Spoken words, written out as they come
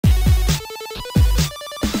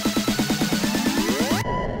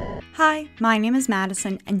Hi, my name is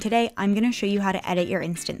Madison, and today I'm going to show you how to edit your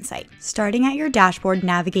Instant site. Starting at your dashboard,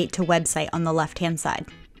 navigate to Website on the left-hand side,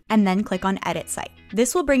 and then click on Edit Site.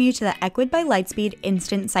 This will bring you to the Ecwid by Lightspeed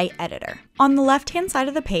Instant Site Editor. On the left-hand side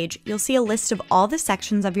of the page, you'll see a list of all the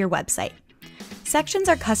sections of your website. Sections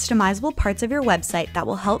are customizable parts of your website that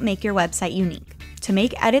will help make your website unique. To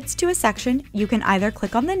make edits to a section, you can either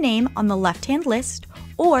click on the name on the left-hand list,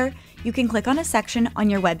 or you can click on a section on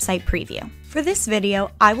your website preview. For this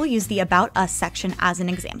video, I will use the About Us section as an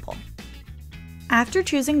example. After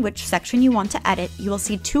choosing which section you want to edit, you will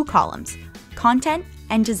see two columns, Content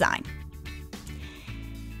and Design.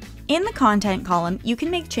 In the Content column, you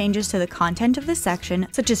can make changes to the content of the section,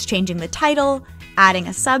 such as changing the title, adding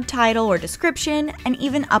a subtitle or description, and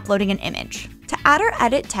even uploading an image. To add or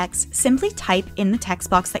edit text, simply type in the text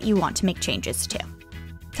box that you want to make changes to.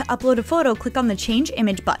 To upload a photo, click on the Change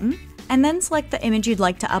Image button, and then select the image you'd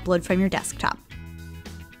like to upload from your desktop.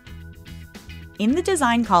 In the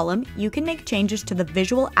Design column, you can make changes to the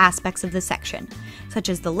visual aspects of the section, such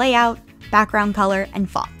as the layout, background color, and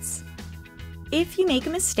fonts. If you make a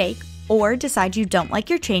mistake or decide you don't like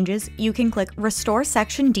your changes, you can click Restore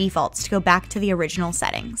Section Defaults to go back to the original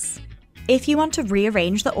settings. If you want to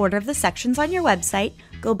rearrange the order of the sections on your website,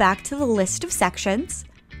 go back to the list of sections,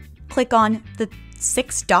 click on the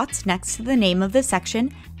 6 dots next to the name of the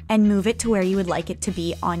section, and move it to where you would like it to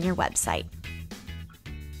be on your website.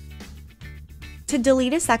 To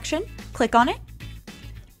delete a section, click on it,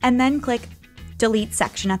 and then click Delete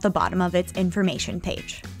Section at the bottom of its information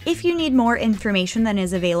page. If you need more information than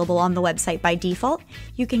is available on the website by default,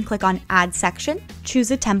 you can click on Add Section,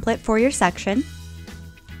 choose a template for your section,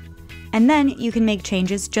 and then you can make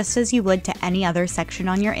changes just as you would to any other section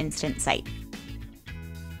on your Instant site.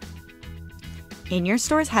 In your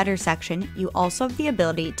store's header section, you also have the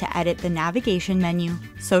ability to edit the navigation menu,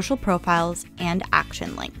 social profiles, and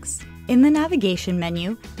action links. In the navigation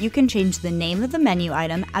menu, you can change the name of the menu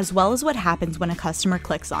item as well as what happens when a customer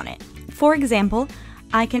clicks on it. For example,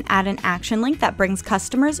 I can add an action link that brings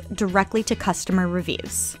customers directly to customer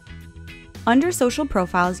reviews. Under social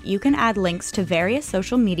profiles, you can add links to various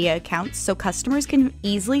social media accounts so customers can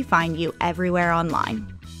easily find you everywhere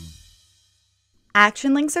online.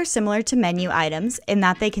 Action links are similar to menu items in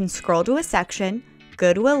that they can scroll to a section,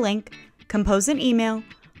 go to a link, compose an email,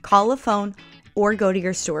 call a phone, or go to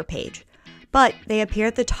your store page, but they appear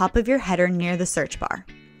at the top of your header near the search bar.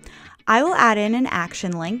 I will add in an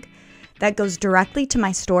action link that goes directly to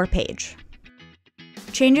my store page.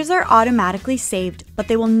 Changes are automatically saved, but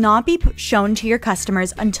they will not be shown to your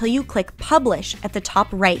customers until you click Publish at the top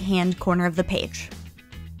right-hand corner of the page.